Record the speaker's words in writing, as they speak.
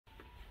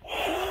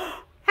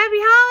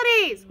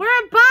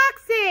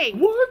unboxing.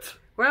 What?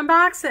 We're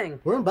unboxing.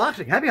 We're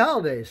unboxing. Happy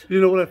holidays.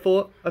 You know what I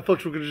thought? I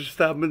thought you were going to just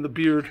stab him in the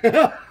beard.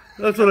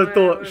 That's what I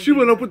thought. She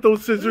went up with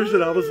those scissors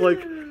and I was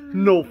like,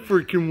 no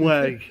freaking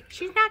way.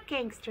 She's not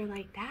gangster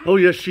like that. Oh,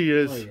 yes, she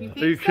is.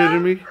 Are you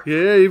kidding me?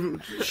 Yeah,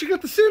 even, she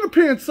got the Santa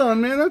pants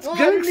on, man. That's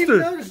gangster.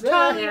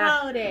 Totally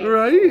holiday.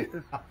 Right?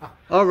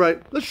 All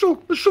right. Let's show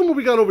them what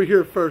we got over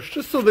here first,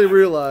 just so they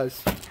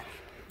realize.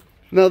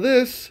 Now,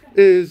 this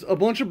is a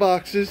bunch of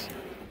boxes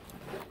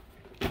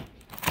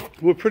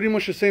with pretty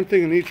much the same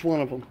thing in each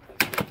one of them.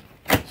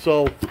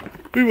 So,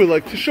 we would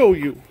like to show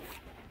you.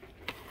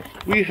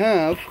 We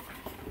have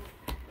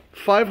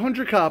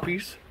 500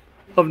 copies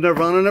of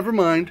Nirvana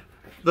Nevermind,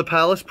 the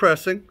Palace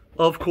pressing,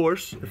 of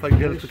course, if I can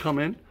get it to come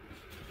in.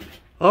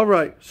 All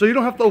right, so you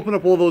don't have to open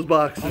up all those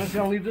boxes. I'm just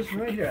going to leave this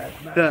right here.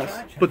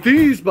 Yes, but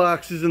these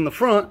boxes in the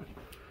front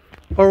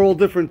are all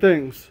different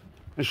things.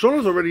 And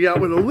Shauna's already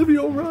out with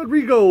Olivia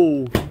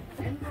Rodrigo.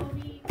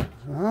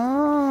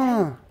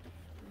 Ah.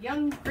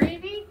 Young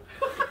Gravy?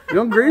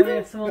 Young Gravy?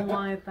 I someone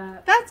like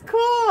that. That's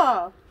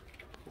cool.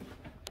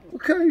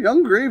 Okay,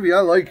 Young Gravy,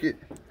 I like it.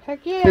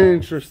 Heck yeah.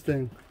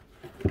 Interesting.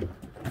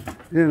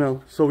 You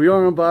know, so we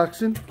are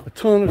unboxing a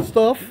ton of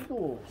stuff.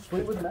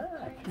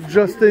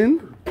 Just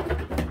in.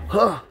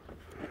 Huh.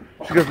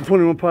 She got the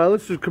 21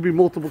 Pilots. There could be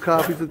multiple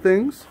copies of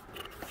things.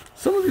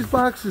 Some of these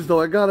boxes, though,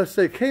 I gotta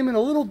say, came in a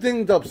little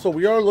dinged up. So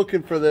we are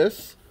looking for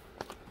this.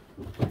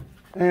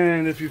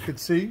 And if you could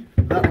see,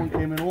 that one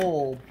came in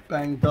all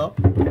banged up.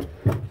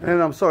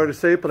 And I'm sorry to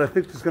say it, but I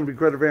think there's going to be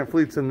Greta Van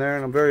Fleet's in there,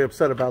 and I'm very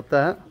upset about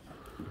that.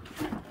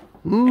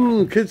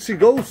 Kids See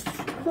Ghosts.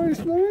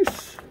 Nice,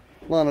 nice.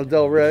 Lana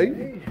Del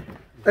Rey.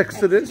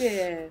 Exodus.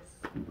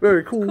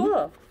 Very cool.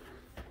 Cool.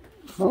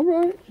 All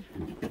right.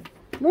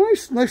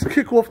 Nice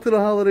kickoff to the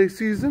holiday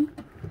season.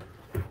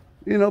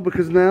 You know,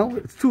 because now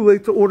it's too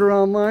late to order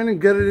online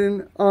and get it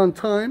in on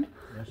time.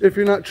 If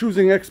you're not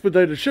choosing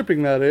expedited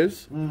shipping, that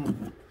is.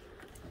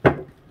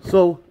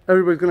 So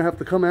everybody's going to have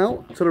to come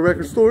out to the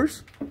record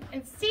stores.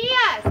 And see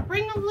us.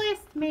 Bring a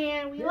list,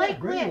 man. We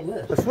like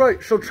lists. That's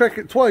right. She'll check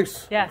it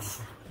twice.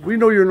 Yes. We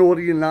know you're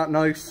naughty and not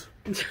nice.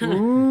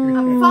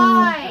 I'm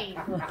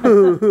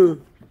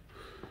fine.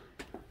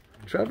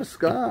 Travis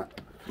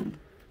Scott.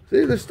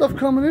 See, there's stuff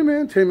coming in,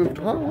 man. Tame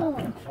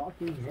Impala.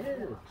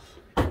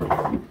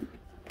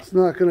 It's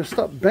not going to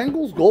stop.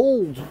 Bengals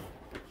Gold.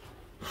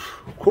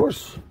 Of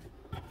course.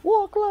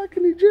 Walk like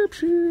an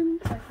Egyptian.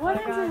 What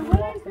is it?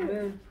 What is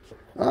it?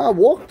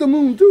 Walk the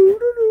moon. Do,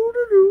 do, do,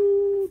 do,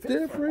 do.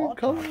 Different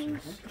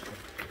colors.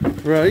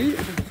 Right?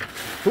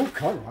 Cool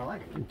color. I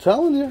like it. I'm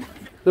telling you.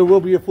 There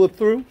will be a flip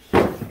through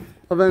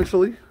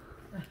eventually.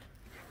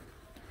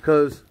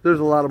 Because there's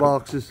a lot of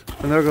boxes.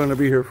 And they're going to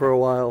be here for a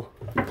while.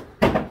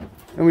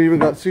 And we even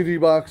got CD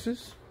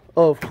boxes.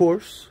 Of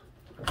course.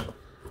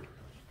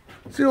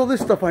 See, all this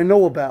stuff I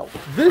know about.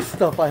 This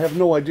stuff I have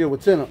no idea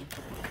what's in them.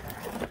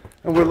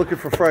 And we're looking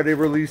for Friday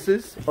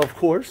releases, of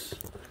course.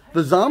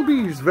 The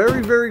Zombies,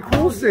 very, very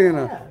cool,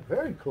 Santa. Yeah,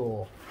 very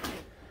cool.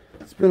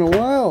 It's been a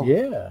while.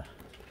 Yeah.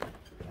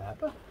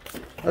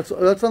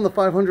 That's on the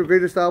 500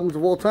 greatest albums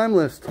of all time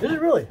list. Is it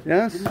really?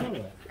 Yes. Didn't know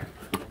that.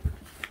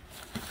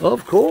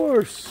 Of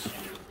course.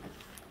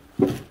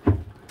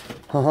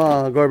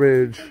 Haha,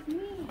 garbage.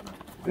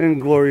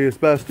 Inglorious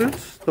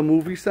Bastards, the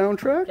movie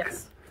soundtrack.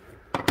 Yes.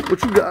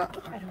 What you got?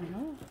 I don't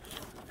know.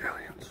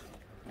 Aliens.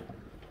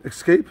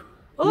 Escape.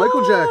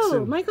 Michael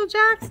Jackson. Michael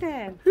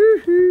Jackson. There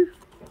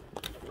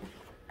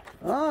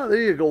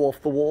you go,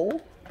 off the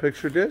wall.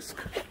 Picture disc.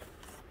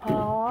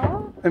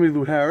 Oh.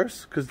 Emmylou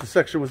Harris, because the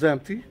section was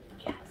empty.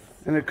 Yes.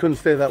 And it couldn't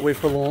stay that way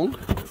for long.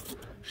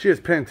 She has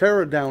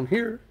Pantera down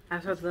here.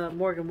 That's what the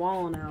Morgan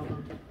Wallen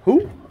album.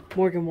 Who?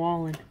 Morgan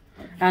Wallen.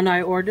 And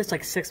I ordered this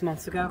like 6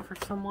 months ago for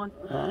someone.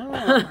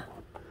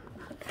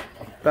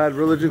 Bad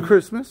Religion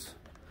Christmas.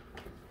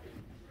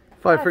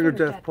 Five Finger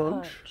Death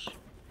Punch.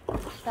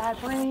 Bad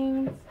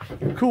Brains.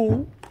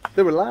 Cool.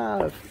 They were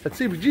live at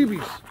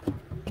CBGB's.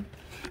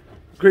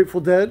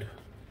 Grateful Dead.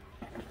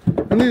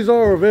 And these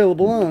are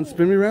available on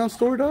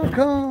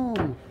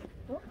SpinMeRoundStore.com.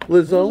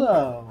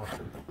 Lizzo.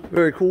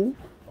 Very cool.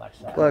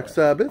 Black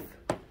Sabbath.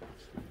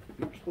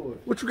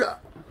 What you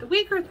got? The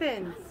Weaker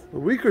Thins. The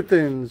Weaker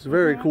Thins.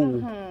 Very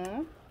cool.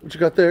 What you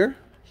got there?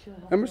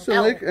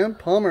 Emerson, Lake and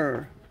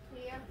Palmer.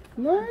 Yeah.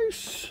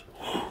 Nice.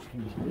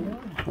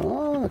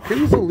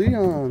 Kings of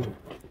Leon.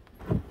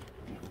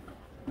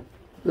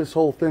 This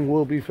whole thing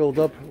will be filled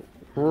up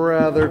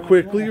rather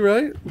quickly,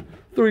 right?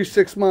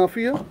 3-6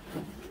 Mafia.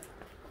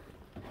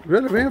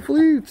 Greta Van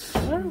Fleet's.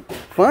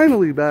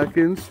 Finally back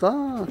in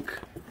stock.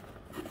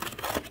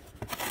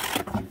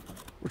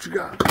 What you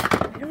got?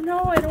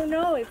 I don't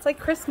know. It's like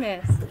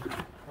Christmas.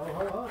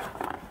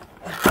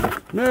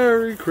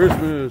 Merry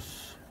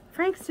Christmas.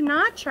 Frank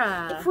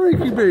Sinatra.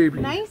 Frankie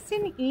baby. Nice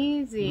and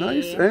easy.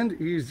 Nice and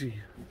easy.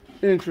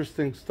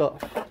 Interesting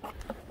stuff.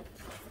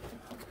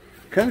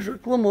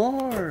 Kendrick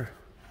Lamar.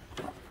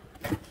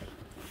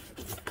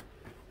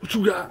 What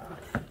you got?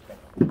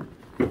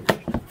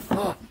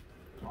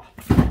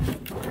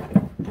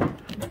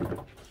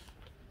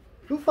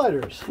 Foo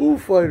Fighters. Foo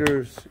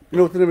Fighters. You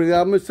know what the name of the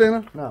album is,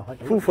 Santa? No. I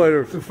Foo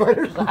Fighters. Foo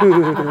Fighters.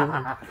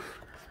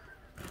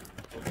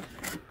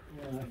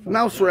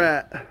 Mouse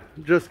Rat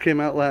just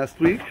came out last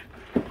week.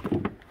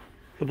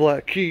 The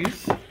Black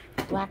Keys.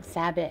 Black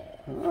Sabbath.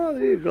 Oh,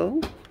 there you go.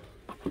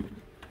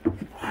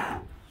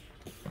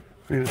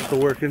 And it's still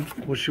working.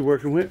 What's she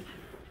working with?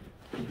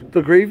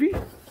 The Gravy?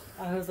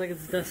 I was like,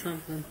 it's just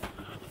something.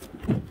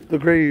 The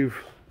Grave.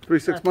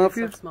 3-6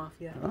 Mafia? 3-6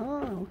 Mafia.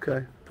 Oh,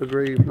 okay. The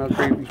Grave, not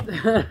Gravy.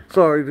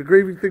 Sorry, the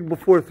Gravy thing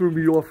before threw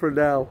me off for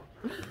now.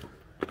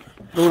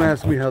 Don't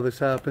ask me how this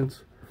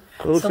happens.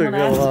 It looks Someone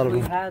like I got a asked lot if of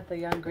we them. had the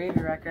Young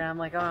Gravy record. I'm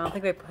like, oh, I don't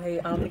think he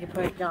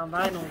put it on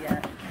vinyl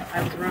yet.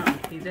 I was wrong.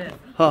 He did.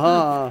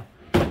 Haha.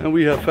 And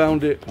we have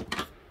found it.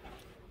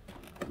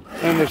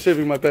 And they're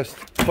saving my best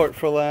part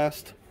for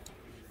last.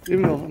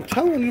 Even though I'm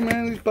telling you,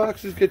 man, these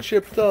boxes get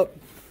shipped up.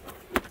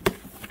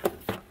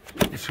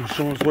 Let's see what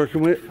Sean's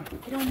working with.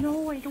 I don't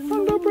know. I don't know.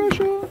 Under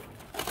pressure.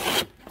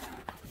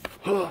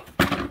 I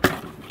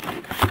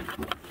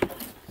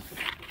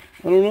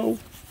don't know.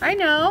 I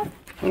know.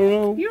 I don't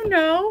know. You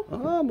know.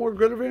 Ah, more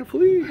Greta Van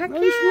Fleet. Heck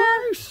Nice, yeah.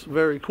 nice.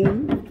 Very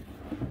cool.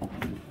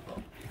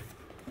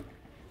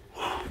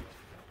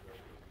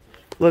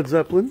 Led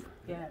Zeppelin.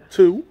 Yeah.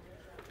 2.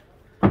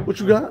 What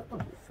you got?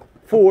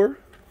 4.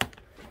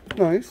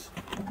 Nice.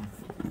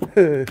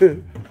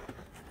 Looks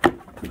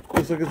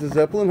like it's a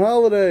Zeppelin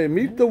holiday.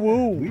 Meet the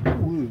Woo. Meet the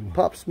Woo.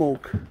 Pop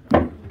Smoke.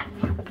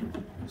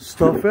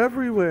 Stuff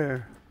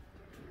everywhere.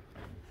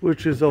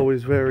 Which is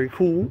always very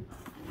cool.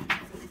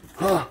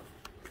 Huh.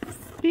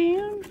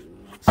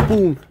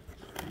 Spoon.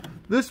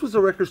 This was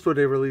a record store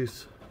day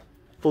release.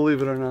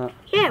 Believe it or not.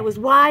 Yeah, it was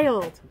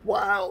wild.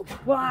 Wild.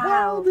 Wild.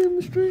 Wild in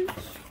the streets.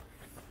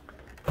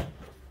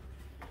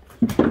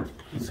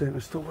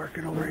 Santa's still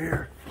working over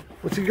here.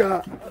 What's he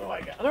got? What do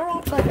I got? They're all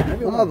upside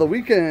down. Ah, the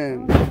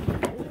Weekend.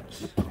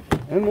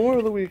 And more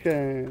of the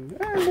Weekend.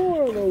 And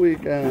more of the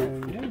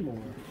Weekend. And more.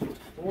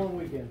 A long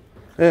weekend.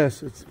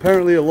 Yes, it's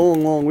apparently a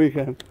long, long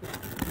weekend.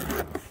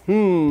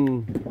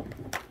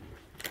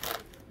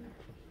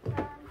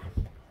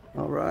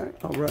 All right,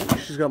 all right.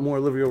 She's got more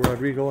Olivia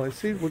Rodrigo. I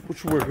see.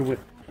 What you working with?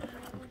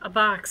 A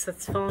box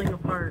that's falling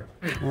apart.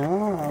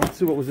 Ah, let's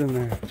see what was in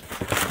there.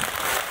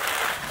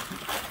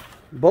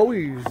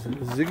 Bowie's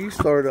Ziggy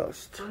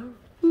Stardust.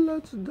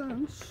 Let's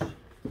dance.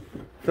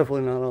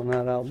 Definitely not on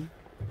that album.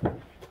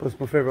 But it's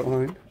my favorite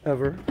line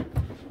ever.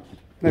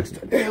 Next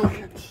to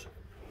Aliens.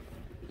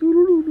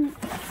 Doo-doo-doo-doo.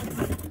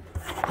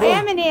 I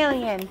am an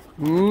alien.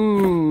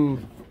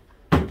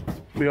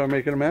 We are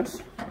making a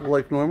mess,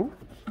 like normal.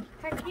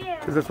 Heck yeah.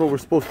 Because that's what we're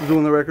supposed to do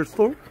in the record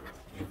store.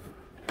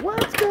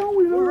 What's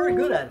going on? We're very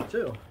good at it,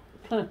 too.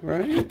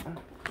 Right?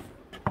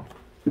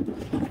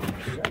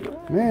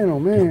 Man, oh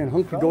man.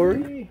 Hunky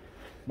Dory.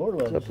 More or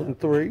less. Zeppelin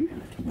 3.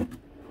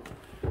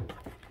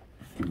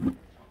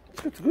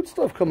 It's got some good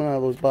stuff coming out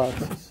of those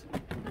boxes.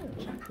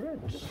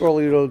 For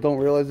all you don't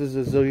realize, this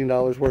is $1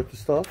 zillion worth of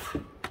stuff.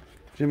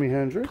 Jimi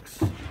Hendrix.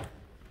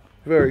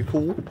 Very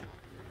cool.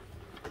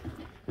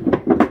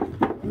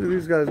 Look at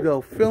these guys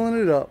go,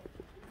 filling it up.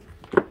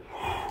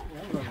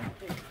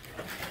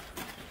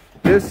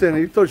 Yes, Santa,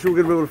 you thought you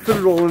were going to be able to fit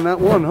it all in that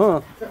one,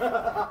 huh?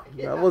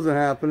 Yeah. That wasn't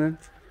happening.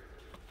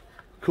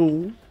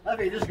 Cool. I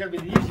think this is going to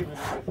be the easy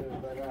one,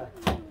 but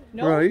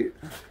Nope. Right?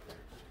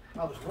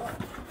 I was wrong.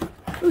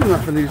 There's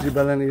nothing easy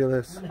about any of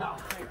this.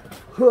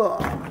 No.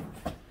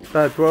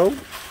 Bad throw,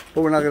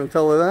 but we're not going to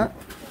tell her that.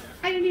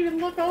 I didn't even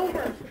look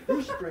over.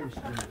 Bruce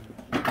Springsteen.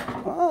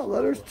 Oh,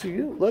 letters to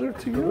you. Letter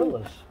to you.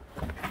 Gorillas.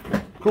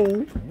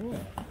 Cool.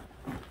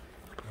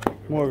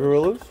 More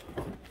gorillas.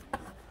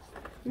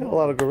 You got a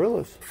lot of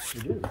gorillas.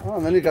 You do. Oh,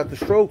 and then you got the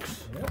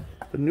Strokes.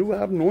 The new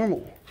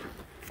Abnormal.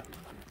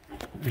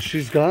 And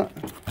she's got...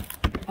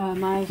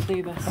 Miles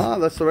Davis. Ah,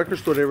 that's the record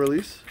store day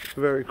release.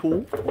 Very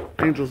cool.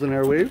 Angels and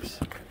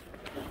Airwaves.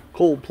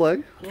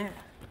 Coldplay. Yeah.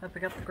 I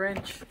pick up the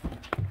Grinch.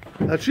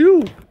 That's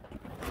you.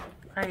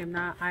 I am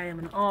not. I am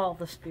in all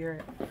the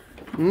spirit.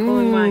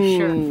 Pulling my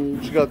shirt.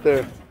 What you got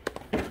there?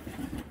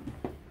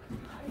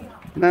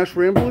 Nash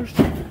Ramblers?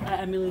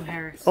 Emmylou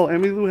Harris. Oh,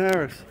 Emmylou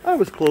Harris. I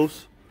was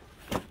close.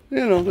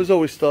 You know, there's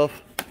always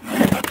stuff.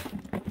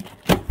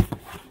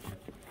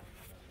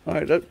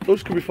 Alright,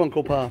 those could be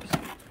Funko Pops.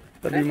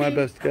 That'd be my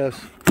best guess.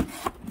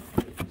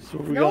 So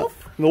what we got?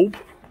 Nope.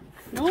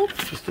 Nope.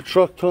 Just a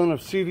truck ton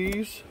of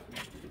CDs.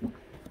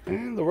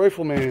 And the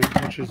Rifleman,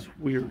 which is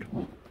weird.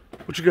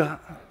 What you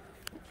got?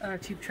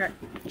 Cheap Trick.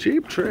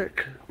 Cheap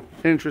Trick.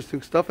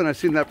 Interesting stuff. And I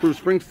seen that Bruce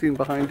Springsteen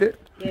behind it.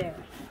 Yeah.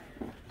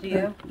 Do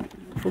you?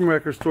 From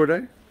Record Store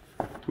Day.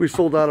 We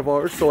sold out of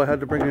ours, so I had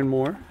to bring in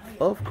more.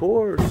 Of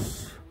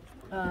course.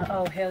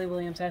 Oh, Haley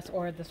Williams. I just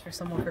ordered this for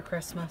someone for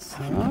Christmas.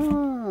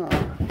 Ah.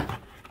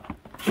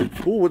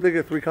 Cool. Would they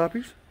get 3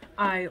 copies?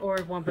 I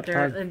ordered one, but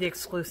they're in the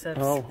exclusives.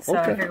 Oh, So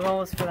I okay. figured one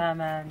was for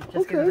them and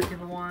just give it to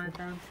people who wanted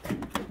them.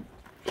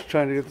 Just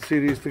trying to get the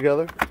CDs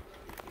together.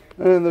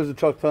 And there's a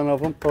truck ton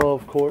of them,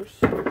 of course.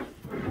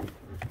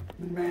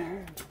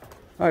 Man.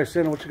 Alright,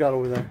 Santa, what you got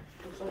over there?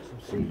 Looks like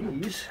some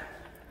CDs.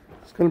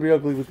 It's gonna be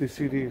ugly with these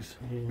CDs.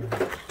 Yeah.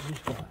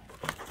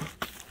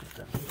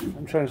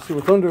 I'm trying to see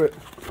what's under it.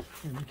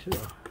 Me too.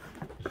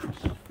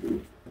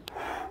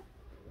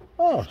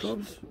 Oh,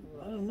 Stubbs.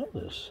 I don't know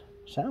this.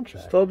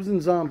 Soundtrack. Stubbs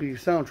and Zombie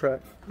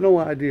soundtrack. No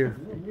idea.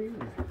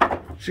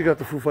 She got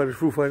the Foo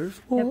Fighters.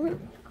 Oh, what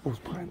was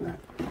behind that?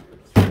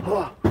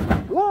 Ah,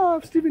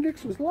 live. Stevie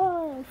Nicks was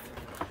live.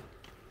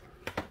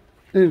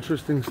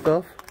 Interesting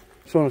stuff.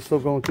 So I'm still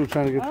going through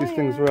trying to get these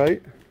things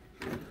right.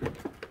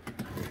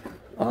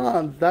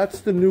 Ah,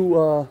 that's the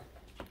new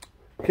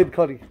Kid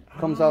Cudi.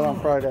 Comes out on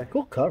Friday.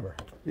 Cool cover.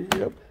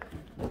 Yep.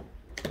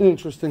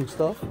 Interesting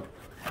stuff.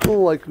 A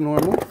little like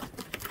normal.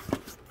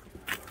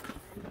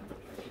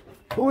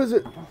 Who is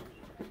it?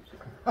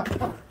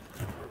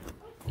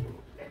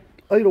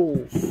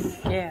 Idols.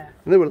 Yeah.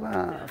 They were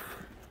live.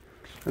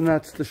 And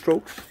that's the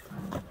Strokes.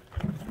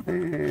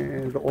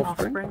 And the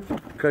Offspring.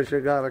 Because you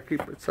gotta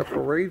keep it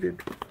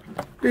separated.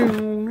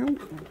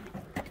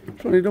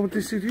 So you done with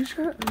these CDs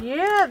yet?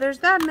 Yeah, there's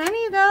that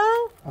many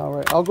though.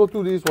 Alright, I'll go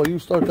through these while you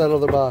start that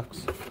other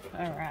box.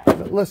 Alright.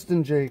 Got Less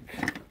Than Jake.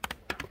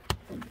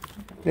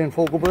 Dan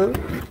Fogelberg.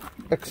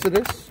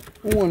 Exodus.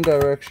 One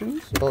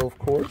Directions, of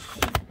course.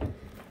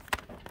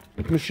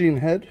 Machine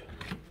Head.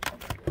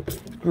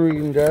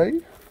 Green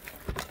Day.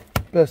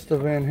 Best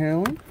of Van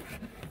Halen.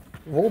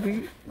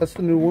 Volbeat, that's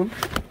the new one.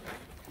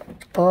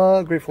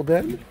 Grateful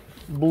Dead.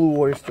 Blue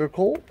Oyster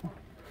Cult.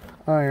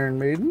 Iron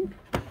Maiden.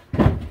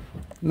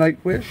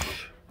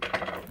 Nightwish.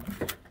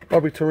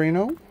 Bobby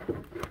Torino.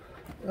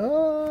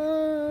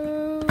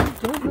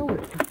 Don't know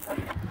it.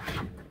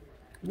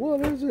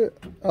 What is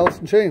it? Alice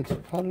in Chains.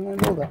 How did I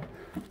know that?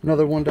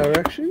 Another One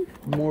Direction.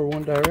 More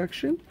One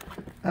Direction.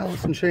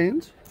 Alice in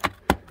Chains.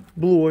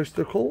 Blue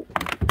Oyster Cult.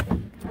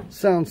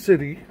 Sound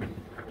City.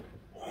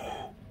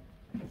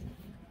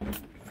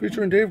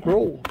 Featuring Dave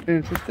Grohl.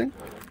 Interesting.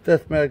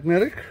 Death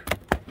Magnetic.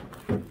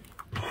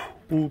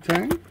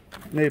 Wu-Tang.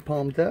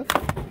 Napalm Death.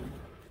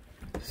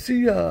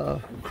 See,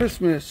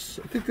 Christmas.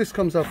 I think this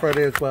comes out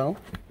Friday as well.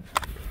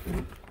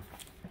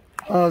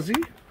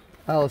 Ozzy.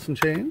 Alice in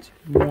Chains.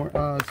 More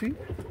Ozzy.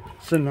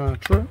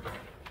 Sinatra.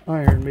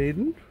 Iron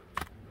Maiden.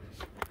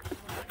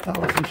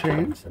 Alice in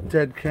Chains.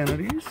 Dead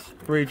Kennedys.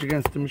 Rage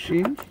Against the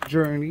Machine.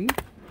 Journey.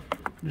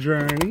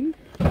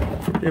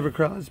 David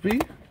Crosby.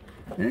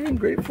 And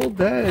Grateful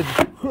Dead.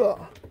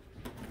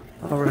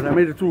 Alright, I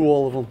made it through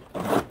all of them.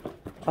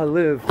 I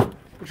live.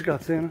 What you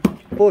got, Santa?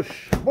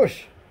 Bush. That's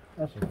what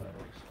that is.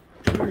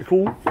 Very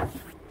cool.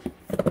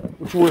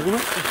 What you working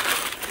with?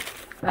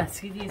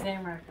 CDs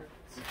and records.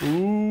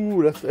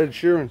 Ooh, that's Ed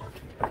Sheeran.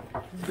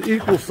 The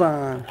equal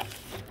sign.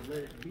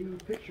 You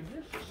picture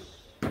this?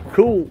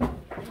 Cool.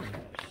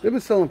 They've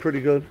been selling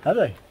pretty good. Have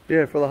they?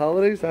 Yeah, for the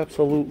holidays,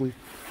 absolutely.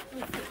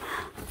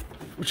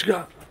 What you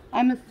got?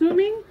 I'm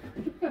assuming.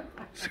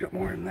 She got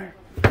more in there.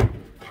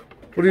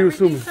 What are you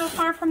assuming? So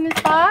far from this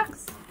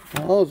box?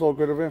 Oh, it's all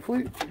Greta Van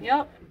Fleet.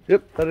 Yep.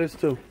 Yep, that is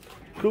too.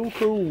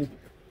 Cool.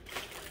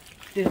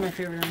 These are my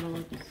favorite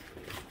envelopes.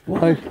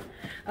 Why?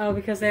 Oh,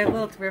 because they have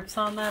little drips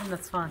on them.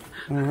 That's fun.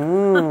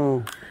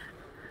 Oh.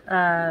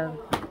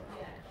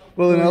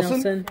 Willie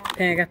Nelson?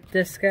 Panic at the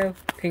Disco.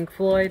 Pink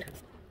Floyd.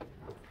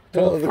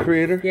 Tyler, the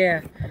Creator?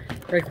 Yeah.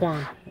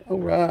 Raekwon.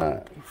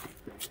 Alright.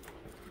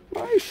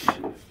 Nice.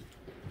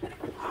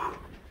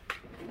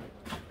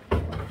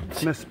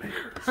 Mess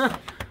makers.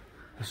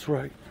 That's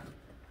right.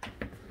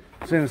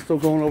 Santa's still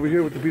going over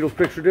here with the Beatles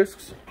picture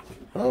discs?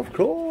 Of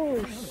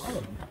course.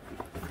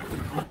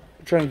 I'm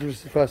trying to do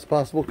this as fast as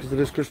possible because it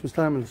is Christmas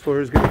time and the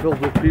store is getting filled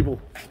with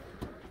people.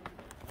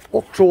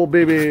 Octo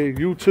baby,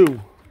 you too.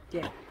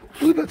 Yeah. I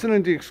believe that's an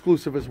indie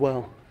exclusive as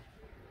well.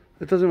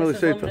 It doesn't really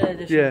say.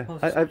 Yeah,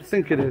 I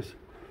think it is.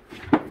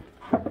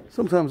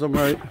 Sometimes I'm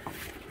right.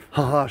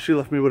 Haha, she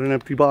left me with an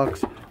empty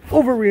box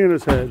over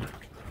Rhianna's head.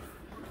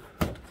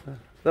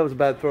 That was a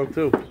bad throw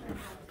too.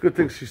 Good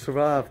thing she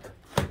survived.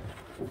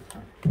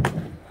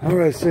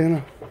 Alright,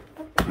 Santa.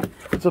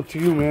 It's up to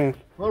you, man.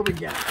 What do we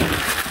got?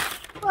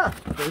 Ah,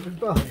 David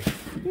Bowie.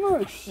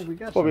 Nice. We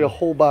got Probably a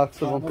whole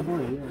box of them.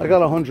 Probably, yeah. I got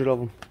 100 of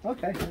them.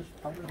 Okay.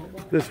 Probably a whole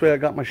bunch. This way I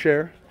got my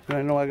share. And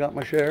I know I got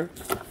my share.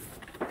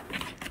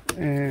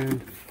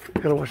 And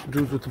gotta watch the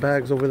dudes with the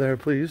bags over there,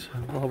 please,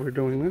 while we're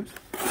doing this.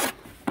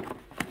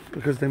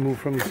 Because they move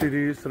from the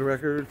CDs to the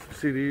records,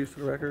 CDs to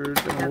the records,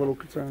 and I'm a little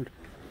concerned.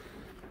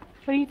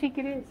 What do you think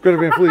it is? Greta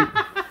Van Fleet.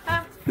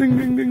 Ding,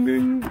 ding, ding,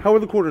 ding. How are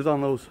the quarters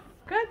on those?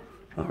 Good.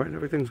 Alright,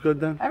 everything's good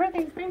then?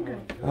 Everything's been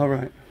good.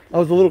 Alright. I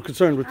was a little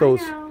concerned with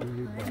those.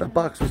 That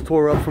box was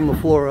tore up from the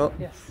floor up.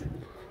 Yes.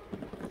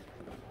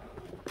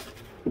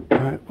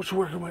 Alright, what you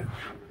working with?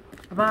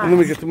 A box. And then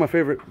we get to my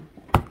favorite.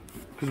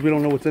 Because we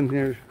don't know what's in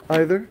here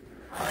either.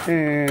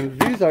 And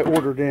these I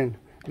ordered in.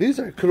 These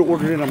I could have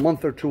ordered in a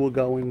month or two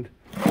ago and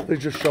they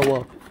just show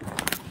up.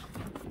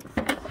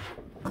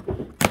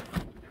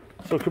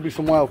 So it could be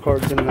some wild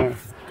cards in there.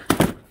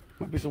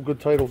 Might be some good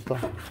titles though.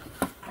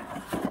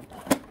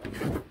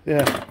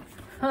 Yeah.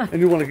 And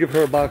you want to give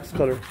her a box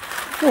cutter.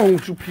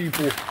 Don't you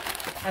people?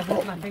 I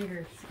hold my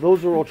fingers.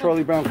 Those are all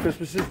Charlie Brown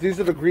Christmases. These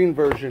are the green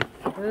version.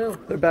 Ooh,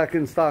 They're back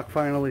in stock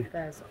finally.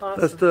 that's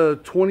awesome. That's the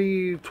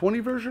 2020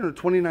 version or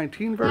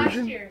 2019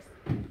 version? Last year's.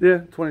 Yeah,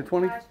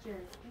 2020. Last year's.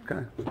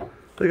 Okay.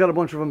 They got a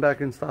bunch of them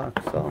back in stock,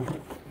 so.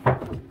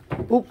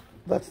 Oh,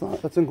 that's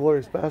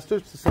Inglourious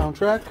Bastards, the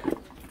soundtrack.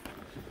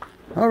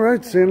 All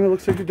right, Santa,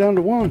 looks like you're down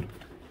to one.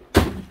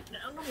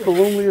 The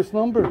loneliest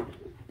number.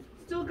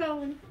 Still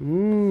going.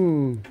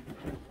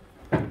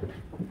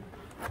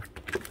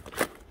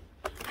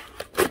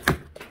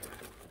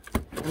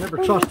 I never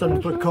trust them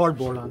to put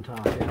cardboard on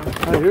top. You know?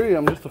 I hear you.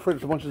 I'm just afraid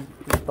it's a bunch of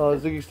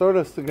Ziggy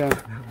Stardust again.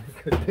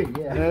 Could be,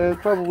 yeah. Yeah, it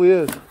probably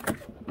is.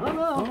 I don't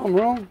know. Oh, I'm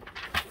wrong.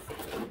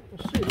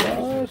 We'll see.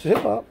 It's hip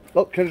hop.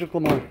 Oh, Kendrick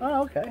Lamar.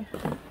 Oh, okay.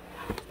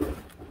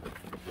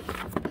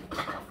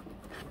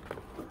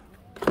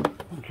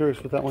 I'm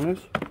curious what that one is.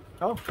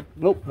 Oh,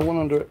 Nope, the one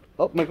under it.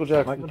 Oh, Michael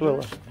Jackson,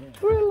 Thriller.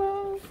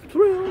 Thriller,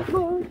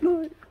 Thriller,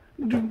 night.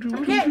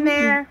 I'm getting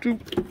there.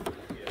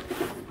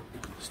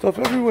 Stuff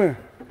everywhere.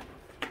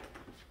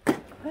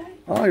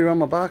 Oh, you're on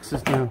my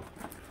boxes now.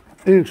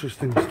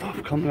 Interesting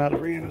stuff coming out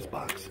of Rhianna's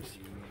boxes.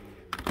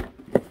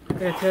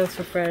 There, Tales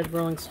for Fred,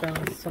 Rolling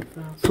Stones,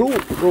 something else. Cool,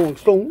 Rolling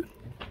Stone.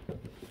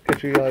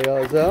 Get your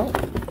yayas out.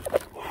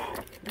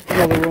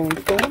 Another Rolling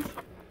Stone.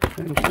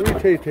 And 3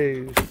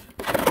 Tay-Tays.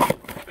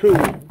 Cool.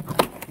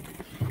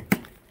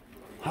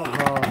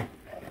 Haha.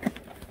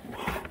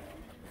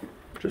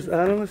 Just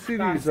adding the Box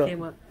CDs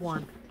came up. with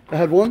one. I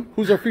had one.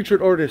 Who's our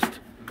featured artist?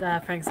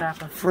 Frank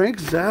Zappa. Frank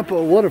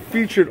Zappa. What a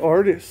featured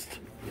artist.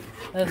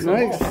 This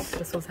Nice.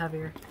 This one's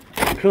heavier.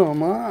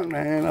 Come on,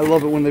 man. I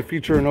love it when they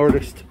feature an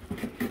artist.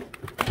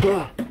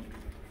 Ah.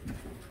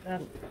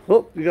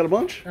 Oh, you got a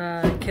bunch?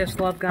 Kiss,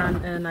 Love Gun,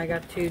 and I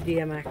got 2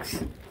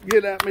 DMX.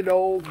 Get at me,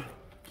 dog.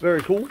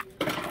 Very cool.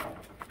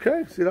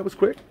 Okay, see, that was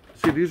quick.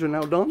 CDs are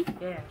now done.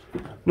 Yeah.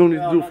 No need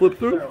to do a flip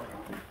through.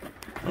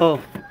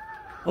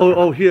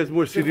 Oh, he has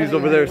more CDs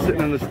over there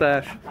sitting in the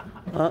stash.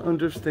 I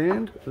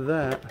understand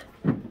that.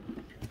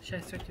 Should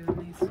I start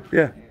doing these?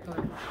 Yeah,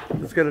 Okay.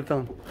 let's get it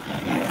done.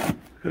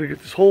 Gotta get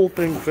this whole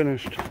thing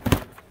finished.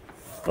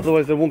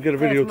 Otherwise, I won't get a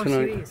video it's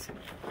more tonight. CDs.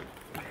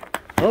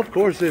 Of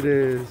course it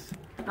is.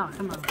 Oh,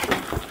 come on.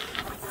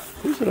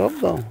 Who's it of,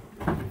 though?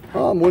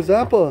 Oh, more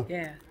Zappa.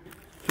 Yeah.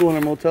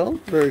 200 Motel.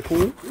 Very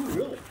cool.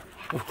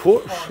 Of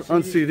course,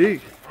 on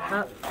CD.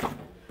 On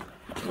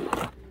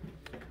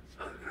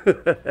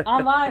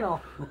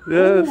vinyl.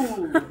 Yes.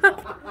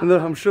 And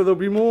then I'm sure there'll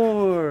be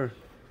more.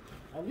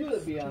 I knew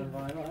it'd be on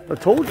vinyl.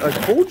 I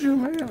told you,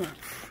 man.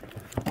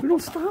 We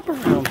don't stop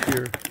around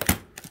here.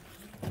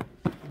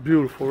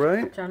 Beautiful,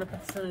 right? Jonathan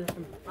sent it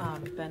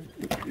from Ben.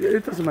 Yeah,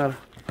 it doesn't matter.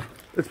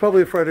 It's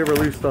probably a Friday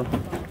release, though.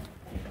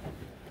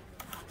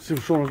 See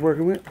what Sean was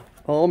working with?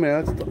 Oh,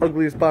 man, that's the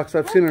ugliest box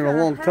I've seen in a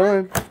long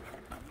time.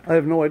 I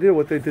have no idea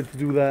what they did to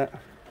do that.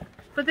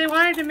 But they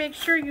wanted to make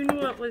sure you knew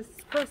what was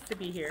supposed to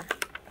be here.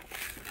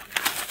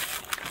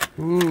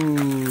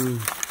 Is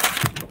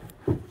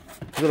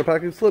that a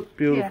packing slip?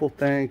 Beautiful,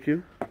 thank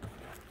you.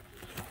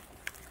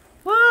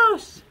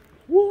 Whoosh!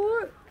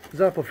 What?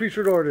 Zappa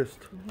featured artist.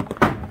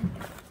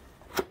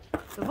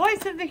 The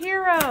voice of the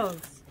heroes.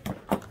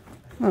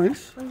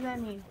 Nice. What does that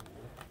mean?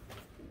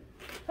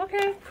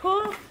 Okay,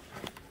 cool.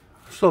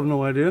 Still have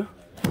no idea.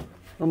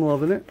 I'm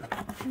loving it.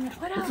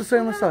 What What's it say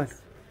on the side?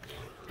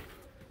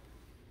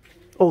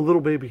 Oh,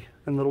 Little Baby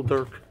and Little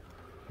Dirk.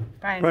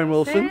 Brian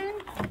Wilson.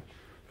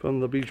 From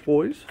the Beach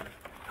Boys.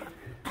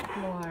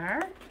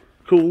 More.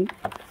 Cool.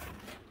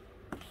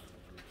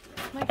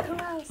 Like, who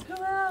else?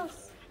 Who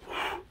else?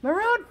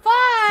 Maroon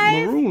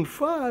 5. Maroon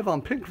 5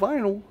 on pink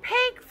vinyl.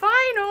 Pink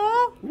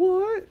vinyl.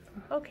 What?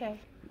 Okay.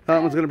 That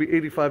one's going to be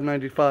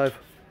 $85.95.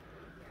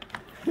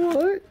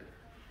 What?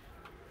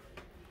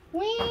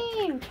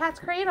 Ween. Cat's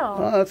Cradle.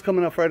 Ah, that's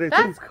coming out Friday too.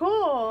 That's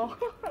cool.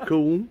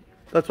 Cool.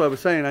 That's what I was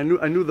saying. I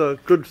knew the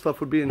good stuff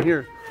would be in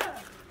here.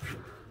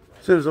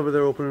 Santa's over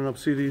there opening up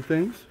CD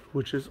things,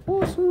 which is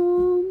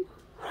awesome.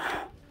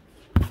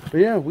 But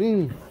yeah,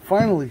 Ween,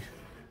 finally,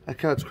 at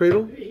Cat's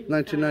Cradle,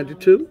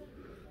 1992.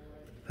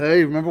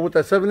 Hey, remember what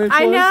that 7-inch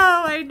was? I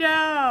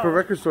know. For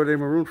Record Store Day,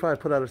 Maroon 5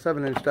 put out a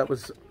 7-inch that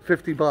was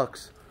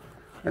 $50.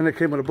 And it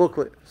came with a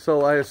booklet.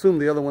 So I assume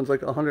the other one's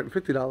like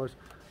 $150.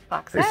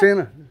 Box Hey set.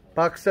 Santa,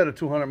 box set of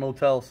 200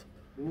 Motels.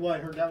 Ooh, I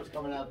heard that was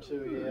coming out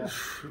too, yeah.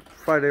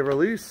 Friday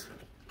release.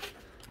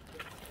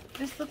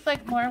 This looks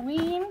like more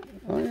Ween.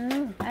 Oh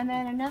yeah. And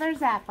then another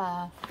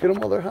Zappa. Get them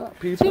while they're hot,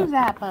 people. 2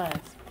 Zappas.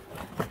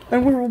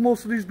 And where will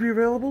most of these be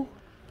available?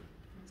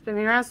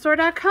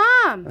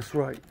 SpinningAroundStore.com. That's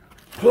right.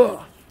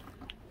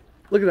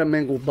 Look at that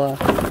mangled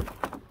box.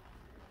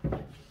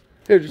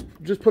 Here,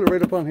 just put it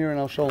right up on here and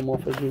I'll show them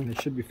off as you.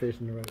 It should be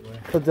facing the right way.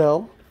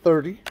 Adele,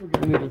 30.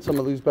 We needed some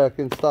of these back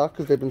in stock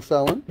because they've been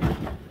selling.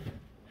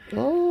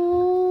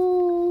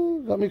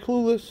 Oh, got me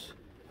clueless.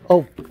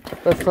 Oh,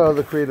 that's Tyler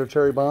the Creator,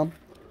 Cherry Bomb.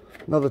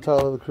 Another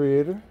Tyler the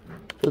Creator.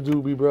 The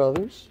Doobie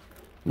Brothers.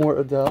 More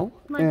Adele.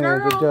 And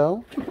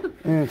Adele.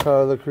 And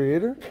Tyler the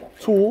Creator.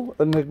 Tool,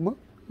 Enigma.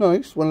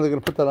 Nice. When are they going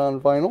to put that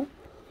on vinyl?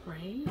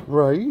 Right?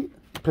 Right.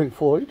 Pink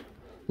Floyd.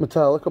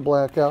 Metallica,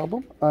 Black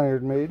Album.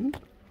 Iron Maiden.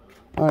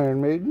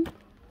 Iron Maiden.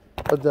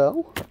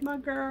 Adele. My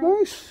girl.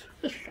 Nice.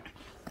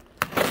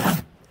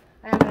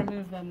 I'm gonna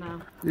move them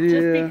now. Yeah.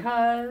 Just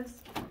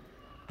because.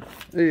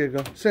 There you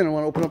go. Santa,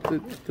 want to open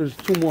up there's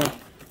 2 more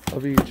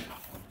of each.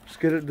 Just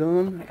get it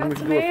done, and we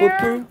can do a flip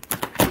through.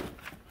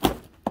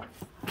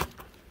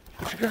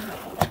 What you got?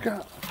 What you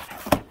got?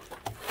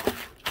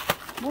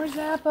 More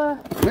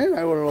Zappa. Man,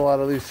 I ordered a lot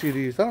of these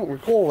CDs. I don't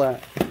recall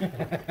that.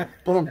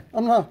 But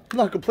I'm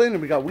not complaining.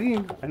 We got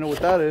Ween. I know what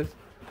that is.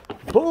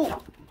 Boom.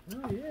 Oh,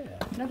 yeah.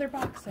 Another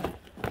box set.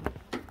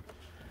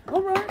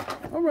 All right.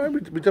 All right.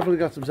 We definitely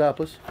got some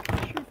Zappas.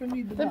 Sure if I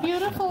need the The box.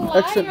 beautiful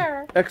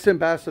liar.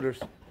 Ex-ambassadors.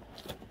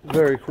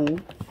 Very cool.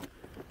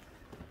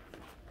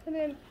 And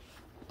then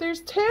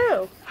there's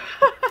 2.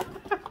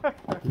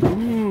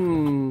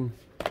 Mmm.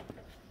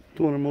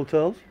 200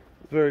 motels.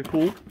 Very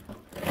cool.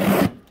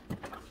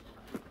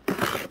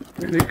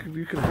 And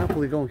you can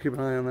happily go and keep an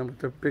eye on them with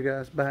their big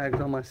ass bags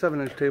on my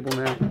 7-inch table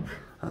now.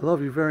 I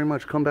love you very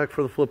much. Come back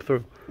for the flip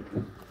through.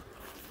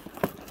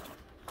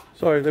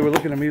 Sorry, they were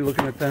looking at me,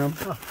 looking at them,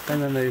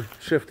 and then they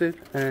shifted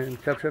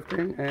and kept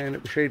shifting, and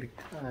it was shady.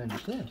 I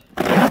understand.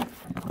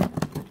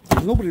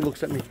 Nobody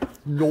looks at me.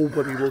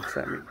 Nobody looks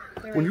at me.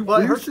 When you, Well, it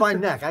when you hurts sit my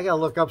there- neck. I gotta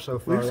look up so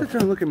far. When you sit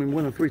there and look at me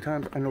more than 3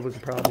 times, I know there's a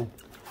problem.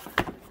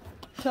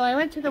 So I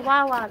went to the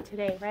Wawa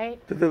today,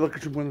 right? Did they look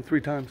at you more than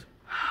 3 times?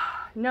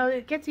 No,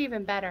 it gets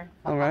even better.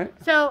 All right.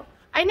 So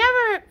I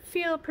never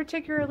feel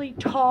particularly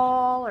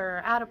tall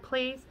or out of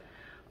place,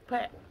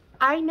 but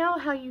I know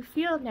how you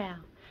feel now.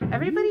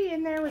 Everybody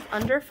in there was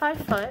under 5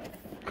 foot,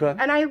 Okay.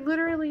 and I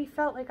literally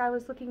felt like I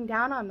was looking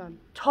down on them.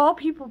 Tall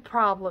people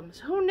problems.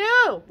 Who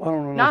knew? I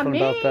don't know Not nothing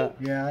me. about that.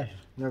 Yeah, I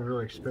never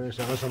really experienced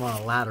that unless I'm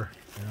on a ladder.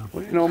 You know?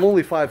 Well, you know, I'm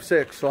only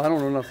 5'6", so I don't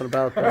know nothing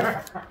about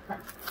that.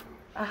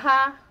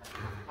 Uh-huh.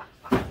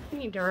 You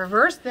need to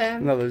reverse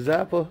them. Another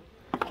Zappa.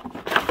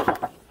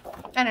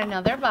 And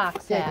another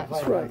box set.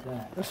 That's right.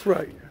 That's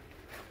right.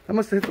 I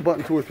must have hit the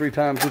button 2 or 3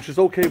 times, which is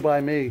okay by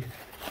me.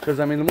 Because,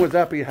 I mean, the more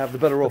Zappa you have, the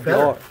better off you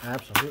are.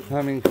 Absolutely.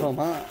 I mean, come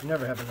on.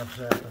 Never have enough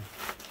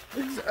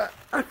Zappa.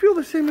 I feel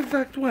the same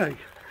exact way.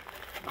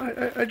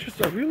 I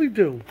really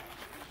do.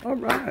 All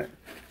right.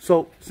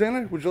 So,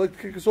 Santa, would you like to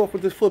kick us off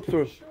with this flip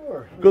through?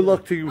 Sure. Good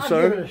luck to you, I'll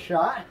sir. give it a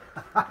shot.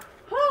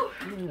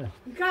 You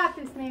got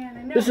this, man.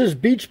 I know. This is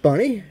Beach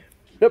Bunny.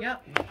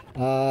 Yep.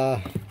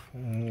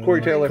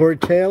 Corey Taylor. Corey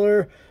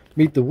Taylor.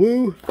 Meet the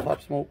Woo.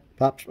 Pop Smoke.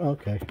 Pops.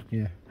 Okay.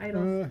 Yeah.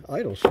 Idols.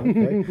 Idols.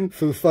 Okay.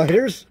 Foo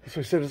Fighters. So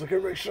I said, it's like,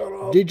 everybody shut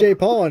up. DJ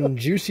Paul and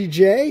Juicy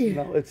J.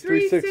 No, it's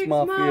 3-6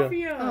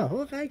 Mafia. Oh,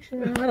 well,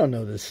 actually, I don't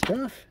know this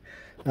stuff.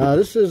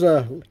 This is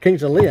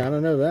Kings of Leon. I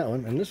know that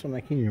one. And this one I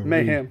can't even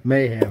read. Mayhem.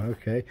 Mayhem,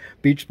 okay.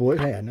 Beach Boys.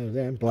 Hey, I know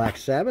them. Black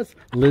Sabbath.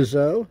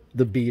 Lizzo.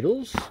 The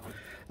Beatles.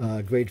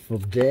 Grateful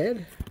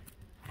Dead.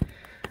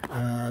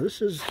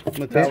 This is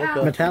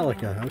Metallica.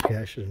 Metallica. Okay,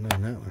 I should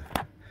have known that one.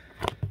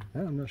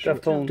 I'm not sure.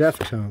 Deftones.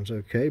 Deftones,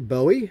 okay.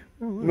 Bowie.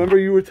 Remember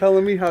you were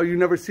telling me how you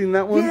never seen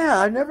that one?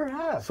 Yeah, I never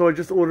have. So I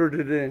just ordered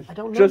it in. I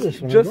don't know just,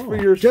 this one. Just at for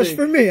all. your Just sake.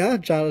 for me, huh?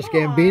 Childish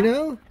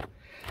Gambino.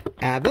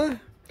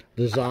 ABBA.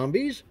 The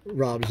Zombies.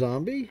 Rob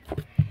Zombie.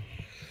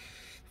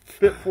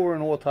 Fit for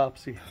an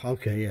autopsy.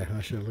 Okay, yeah,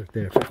 I should have looked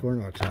there for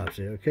an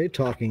autopsy. Okay,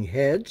 Talking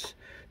Heads.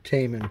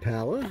 Tame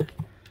Impala.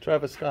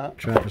 Travis Scott.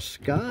 Travis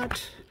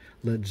Scott.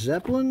 Led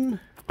Zeppelin.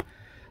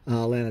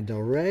 Lana Del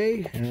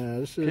Rey.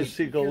 This is Kids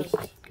See Ghosts.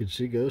 Kids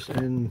See Ghosts.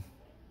 And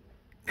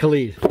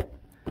Khalid. Did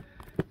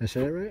I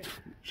say that right?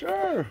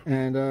 Sure.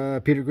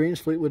 And Peter Green's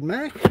Fleetwood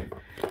Mac.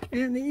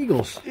 And the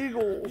Eagles.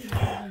 Eagles.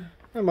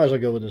 I might as well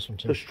go with this one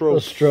too. The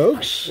Strokes. The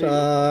Strokes.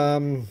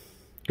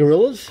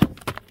 Gorillaz.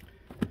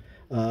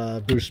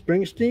 Bruce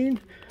Springsteen.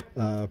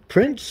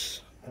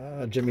 Prince.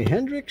 Jimi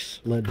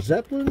Hendrix. Led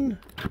Zeppelin.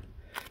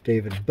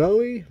 David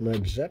Bowie.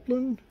 Led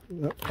Zeppelin.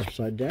 Nope,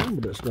 upside down,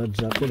 but it's Led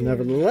Zeppelin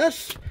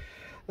nevertheless.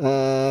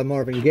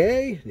 Marvin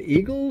Gaye. The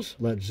Eagles.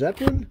 Led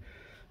Zeppelin.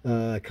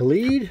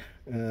 Khalid.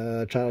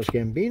 Childish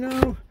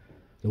Gambino.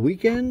 The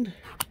Weeknd.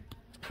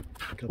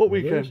 What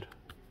weekend?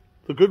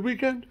 The good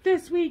weekend?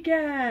 This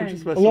weekend.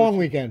 Just A messing long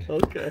with weekend. you.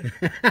 Okay.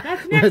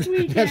 That's next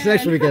weekend. That's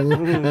next weekend.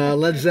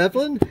 Led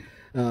Zeppelin.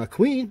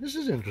 Queen. This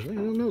is interesting.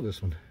 I don't know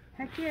this one.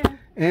 Heck yeah.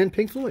 And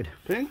Pink Floyd.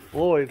 Pink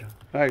Floyd.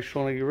 All right,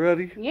 Shauna, you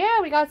ready?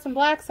 Yeah, we got some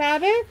Black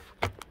Sabbath,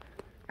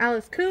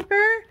 Alice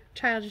Cooper,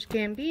 Childish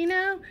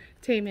Gambino,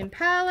 Tame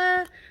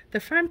Impala, The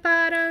Front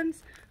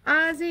Bottoms,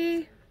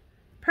 Ozzy,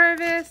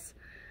 Purvis,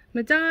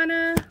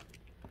 Madonna,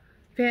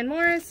 Van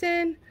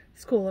Morrison,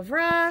 School of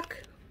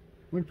Rock,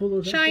 Pull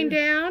those out Shine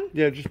there? Down,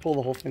 Yeah, just pull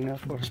the whole thing out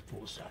for us.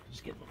 Pull this out.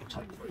 Just get a little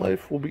tight.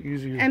 Life will be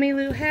easier.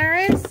 Emmylou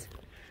Harris,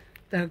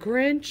 The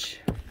Grinch,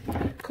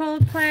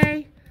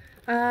 Coldplay,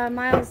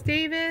 Miles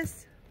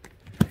Davis,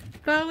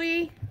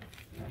 Bowie,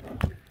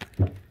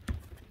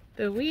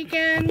 The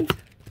Weeknd,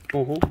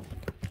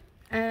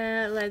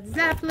 Led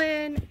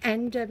Zeppelin,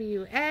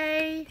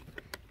 NWA,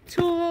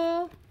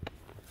 Tool,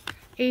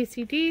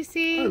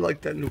 AC/DC. I like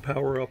that new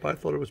power up. I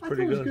thought it was I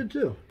pretty thought it was good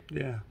too.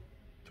 Yeah.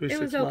 It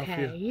was 3-6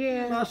 okay, Mafia.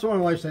 yeah. That's what my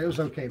wife said. It was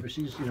okay, but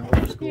she's,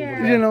 old school. Yeah.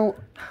 with You that. know,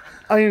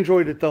 I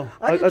enjoyed it though.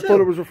 I did I thought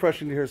too. it was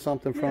refreshing to hear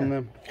something from Yeah.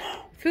 them.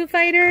 Foo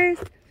Fighters,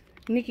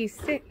 Nikki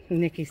Six.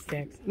 Nikki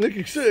Six.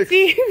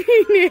 Stevie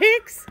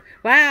Nicks.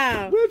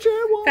 Wow.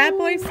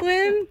 Fatboy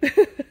Slim.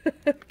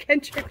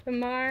 Kendrick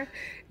Lamar.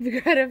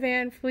 Greta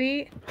Van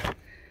Fleet.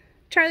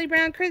 Charlie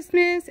Brown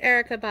Christmas.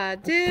 Erykah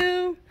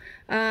Badu.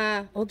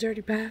 Old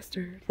Dirty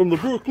Bastard. From the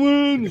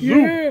Brooklyn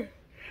Zoo. Yeah.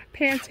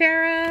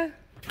 Pantera.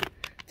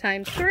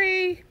 Times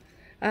 3.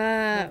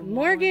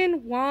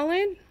 Morgan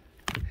Wallen.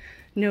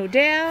 No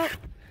Doubt.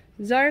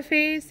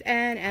 Czarface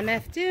and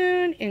MF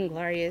Doom,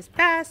 Inglorious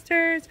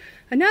Bastards,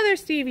 another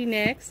Stevie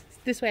Nicks,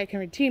 this way I can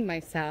redeem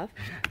myself,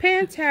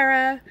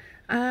 Pantera,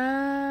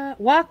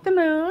 Walk the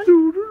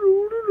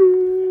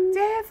Moon,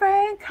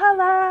 Different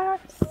Colors.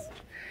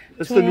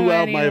 That's the new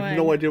album. I have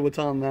no idea what's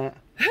on that.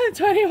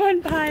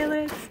 21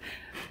 Pilots,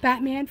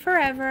 Batman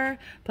Forever,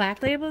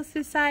 Black Label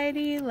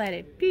Society, Let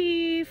It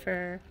Be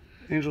for...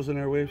 Angels and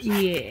Airwaves.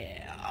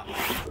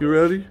 Yeah. You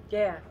ready?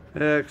 Yeah.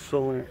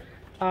 Excellent.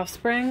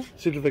 Offspring?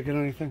 See if they get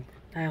anything.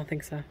 I don't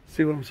think so.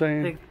 See what I'm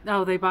saying?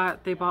 They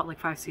bought like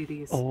 5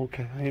 CDs. Oh,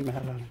 okay. I ain't mad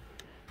at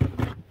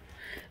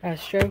them.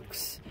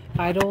 Strokes,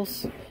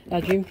 Idols,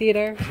 Dream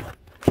Theater,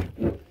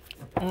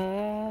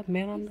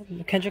 Man on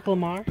the Kendrick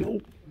Lamar.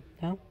 Nope.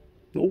 No.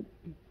 Nope.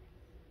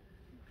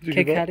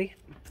 Kid Cudi.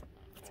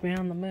 It's Man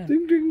on the Moon.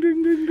 Ding, ding,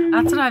 ding, ding, ding.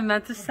 That's what I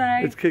meant to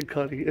say. It's Kid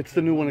Cudi. It's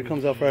the new one that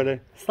comes out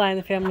Friday. Sly and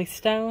the Family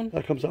Stone.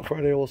 That comes out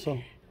Friday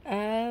also.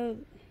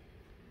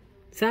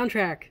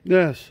 Soundtrack.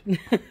 Yes.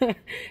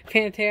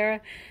 Pantera,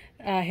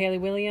 Haley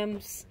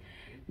Williams,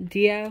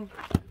 Dio,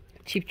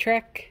 Cheap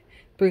Trick,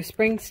 Bruce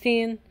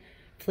Springsteen,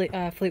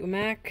 Fleetwood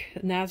Mac,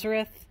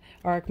 Nazareth,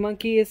 Arctic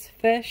Monkeys,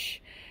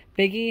 Fish,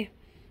 Biggie,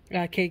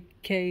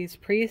 KK's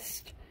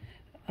Priest,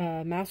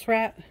 Mouse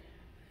Rat,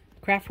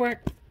 Kraftwerk,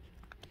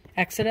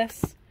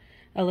 Exodus,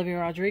 Olivia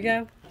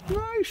Rodrigo,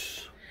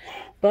 Nice.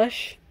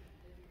 Bush,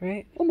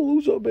 right? I'm a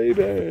loser,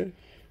 baby.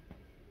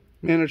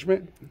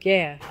 Management.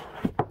 Yeah.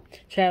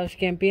 Childish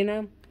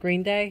Gambino,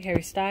 Green Day,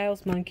 Harry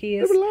Styles,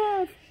 Monkeys, Never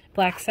live.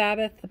 Black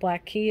Sabbath, The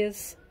Black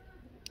Keys,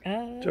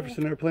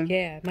 Jefferson Airplane.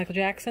 yeah, Michael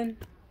Jackson,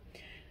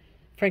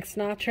 Frank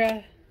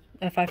Sinatra,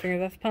 Five Finger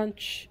Death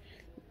Punch,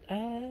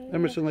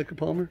 Emerson, Lake and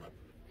Palmer.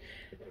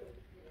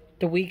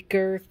 The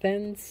Weaker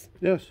Thins,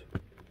 Yes.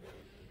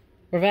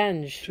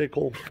 Revenge, J.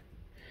 Cole.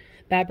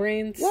 Bad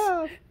Brains,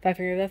 Wow. Five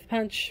Finger Death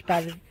Punch,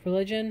 Bad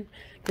Religion,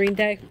 Green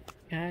Day,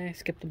 I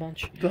skipped a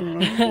bunch, Don't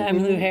know.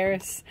 Emmylou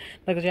Harris,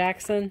 Michael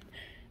Jackson,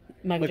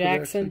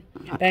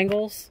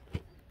 Bengals,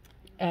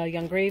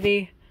 Young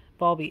Gravy,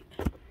 Ballbeat.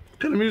 What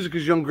kind of music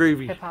is Young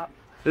Gravy? Hip hop.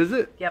 Is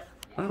it? Yep.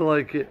 I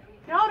like it.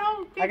 No,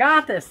 don't. I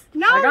got this.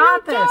 No, I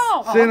got you this.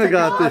 don't. Santa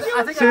got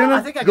this. Santa,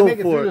 I think I can go make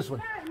it for through it. this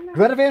one.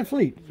 Greta Van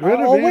Fleet.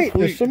 Greta oh, Van wait, Fleet.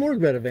 there's some more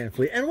Greta Van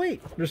Fleet. And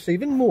wait, there's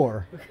even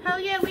more. Hell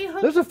yeah, we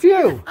hooked There's a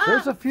few.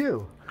 There's a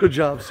few. Good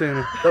job,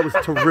 Santa. That was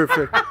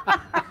terrific.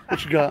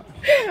 What you got?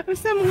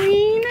 some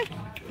lean.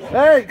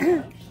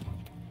 Hey!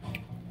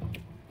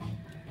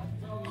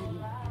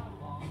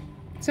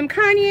 Some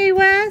Kanye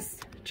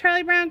West,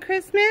 Charlie Brown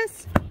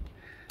Christmas,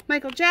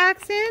 Michael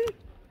Jackson,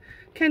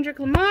 Kendrick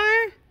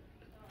Lamar,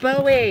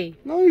 Bowie,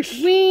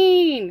 Nice.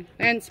 Ween,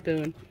 and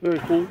Spoon. Very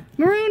cool.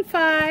 Maroon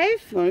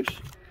 5, Nice.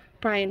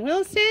 Brian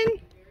Wilson,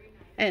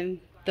 and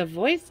the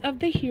voice of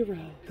the hero.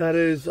 That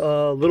is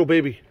Little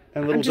Baby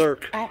and Little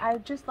Dirk. I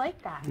just like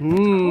that.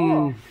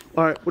 Mmm.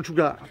 All right, what you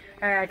got?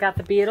 All right, I got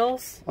the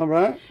Beatles, All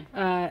right.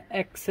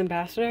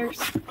 Ex-Ambassadors,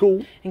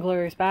 Cool.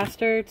 Inglorious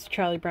Bastards,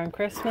 Charlie Brown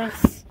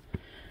Christmas,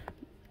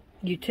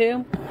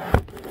 U2,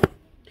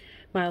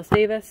 Miles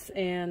Davis,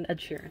 and Ed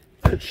Sheeran.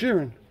 Ed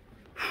Sheeran.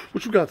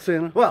 What you got,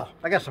 Santa? Well,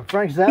 I got some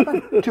Frank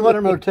Zappa,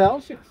 200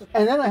 Motels.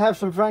 And then I have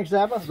some Frank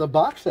Zappa, the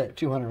box set,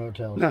 200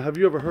 Motels. Now, have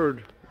you ever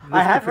heard?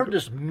 I have heard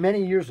this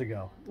many years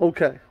ago.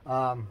 Okay.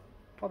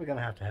 Probably going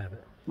to have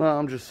it. Well,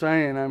 I'm just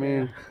saying. I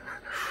mean,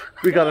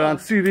 we got it on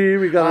CD.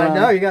 We got it on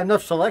I know, you got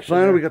enough selection. vinyl.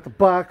 there. We got the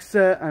box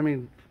set. I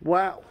mean,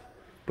 wow.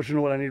 But you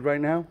know what I need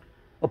right now?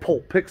 A poll.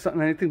 Pick something,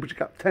 anything, but you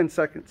got 10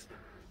 seconds.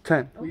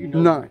 10,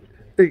 9,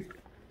 8,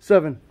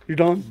 7. You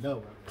done?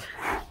 No.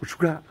 What you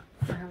got?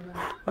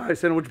 All right,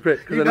 Santa, what'd you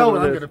pick? 'Cause You I know what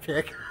what I'm it going is. to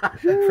pick.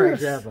 Frank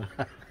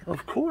Zappa.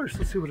 Of course.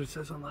 Let's see what it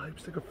says on the hype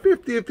sticker.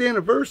 50th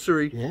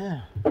anniversary.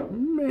 Yeah.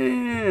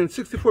 Man,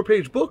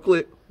 64-page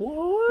booklet.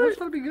 What? That's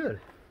going to be good.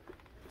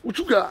 What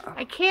you got?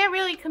 I can't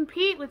really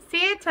compete with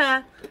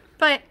Santa,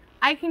 but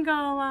I can go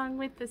along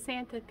with the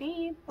Santa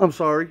theme. I'm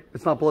sorry.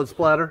 It's not blood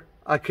splatter.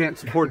 I can't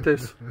support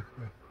this.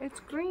 It's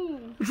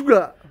green. What you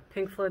got?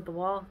 Pink Floyd The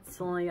Wall. It's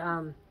the only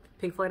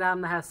Pink Floyd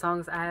album that has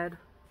songs added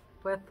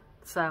with.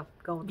 So,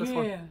 go with this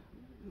one.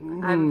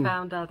 I haven't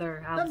found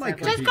other albums. might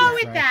that be- Just go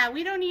with that.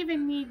 We don't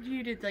even need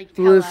you to like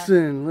tell us.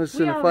 Listen. We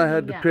If I already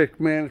had to know. pick,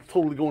 man, it's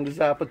totally going to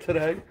Zappa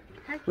today.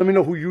 Let me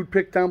know who you'd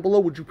pick down below.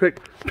 Would you pick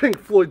Pink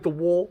Floyd The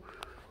Wall?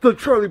 The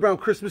Charlie Brown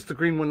Christmas, the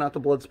green one, not the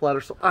blood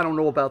splatter, so I don't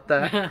know about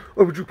that.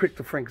 Or would you pick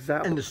the Frank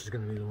Zappa? And this is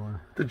going to be the one.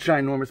 The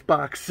ginormous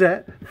box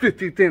set,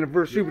 50th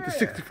anniversary with the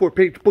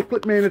 64-page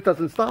booklet. Man, it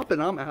doesn't stop,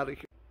 and I'm out of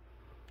here.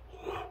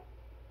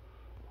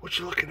 What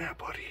you looking at,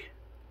 buddy?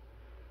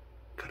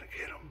 Gotta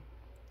get him.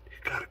 You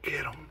gotta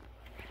get him.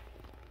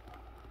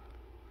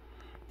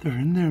 They're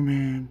in there,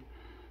 man.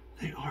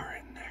 They are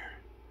in there.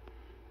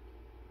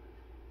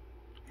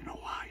 You know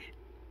why?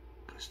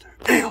 Because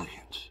they're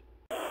aliens.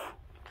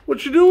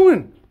 What you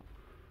doing?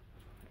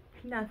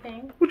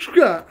 Nothing. What you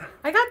got?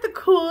 I got the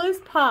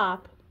coolest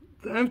pop.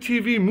 The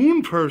MTV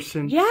Moon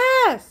Person.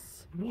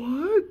 Yes.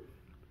 What?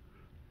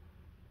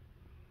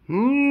 I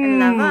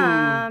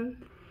love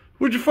him.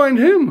 Where'd you find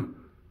him?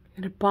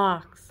 In a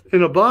box.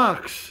 In a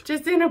box.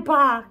 Just in a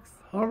box.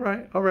 All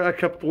right. I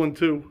kept one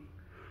too.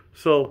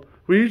 So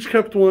we each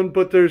kept one,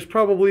 but there's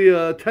probably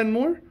 10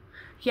 more?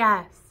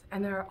 Yes.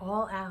 And they're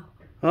all out.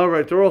 All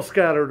right. They're all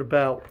scattered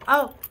about.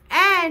 Oh,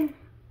 and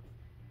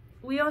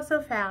we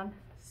also found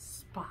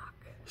Spock.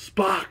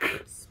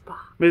 Spock. Spock.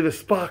 May the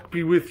Spock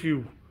be with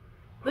you.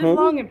 Live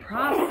long and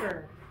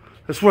prosper.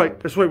 That's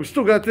right. We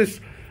still got this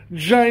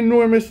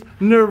ginormous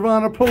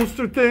Nirvana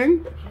poster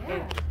thing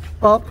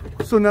up.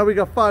 So now we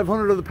got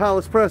 500 of the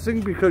Palace pressing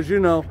because, you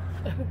know,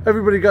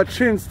 everybody got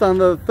chinced on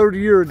the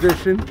 30-year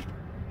edition.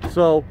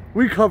 So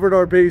we covered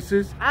our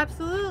bases.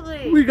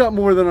 Absolutely. We got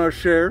more than our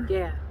share.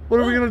 Yeah. What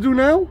are we going to do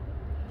now?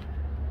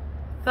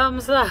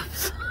 Thumbs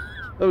ups.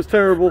 That was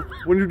terrible.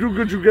 When you do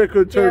good, you get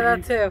good, turkey. Yeah,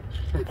 that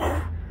too.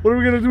 What are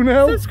we going to do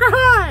now?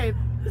 Subscribe.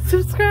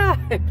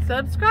 Subscribe.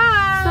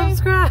 Subscribe.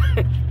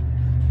 Subscribe.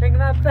 Ring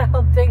that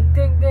bell. Ding,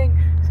 ding,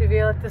 ding. So if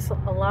you like this a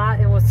lot,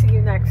 and we'll see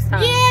you next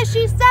time. Yeah,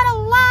 she said a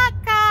lot,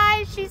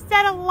 guys. She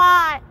said a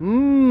lot.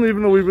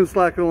 Even though we've been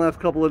slacking the last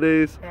couple of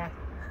days. Yeah.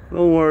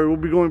 Don't worry, we'll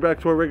be going back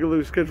to our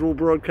regularly scheduled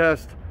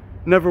broadcast.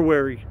 Never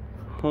wary.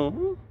 Huh?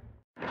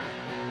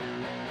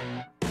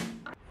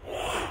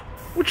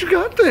 What you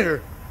got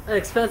there? An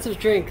expensive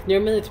drink. Near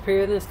minutes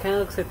period. This kind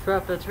of looks like throw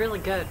up, but it's really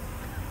good.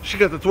 She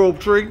got the throw up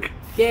drink.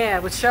 Yeah,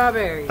 with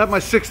strawberries. That's my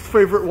 6th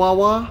favorite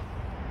Wawa.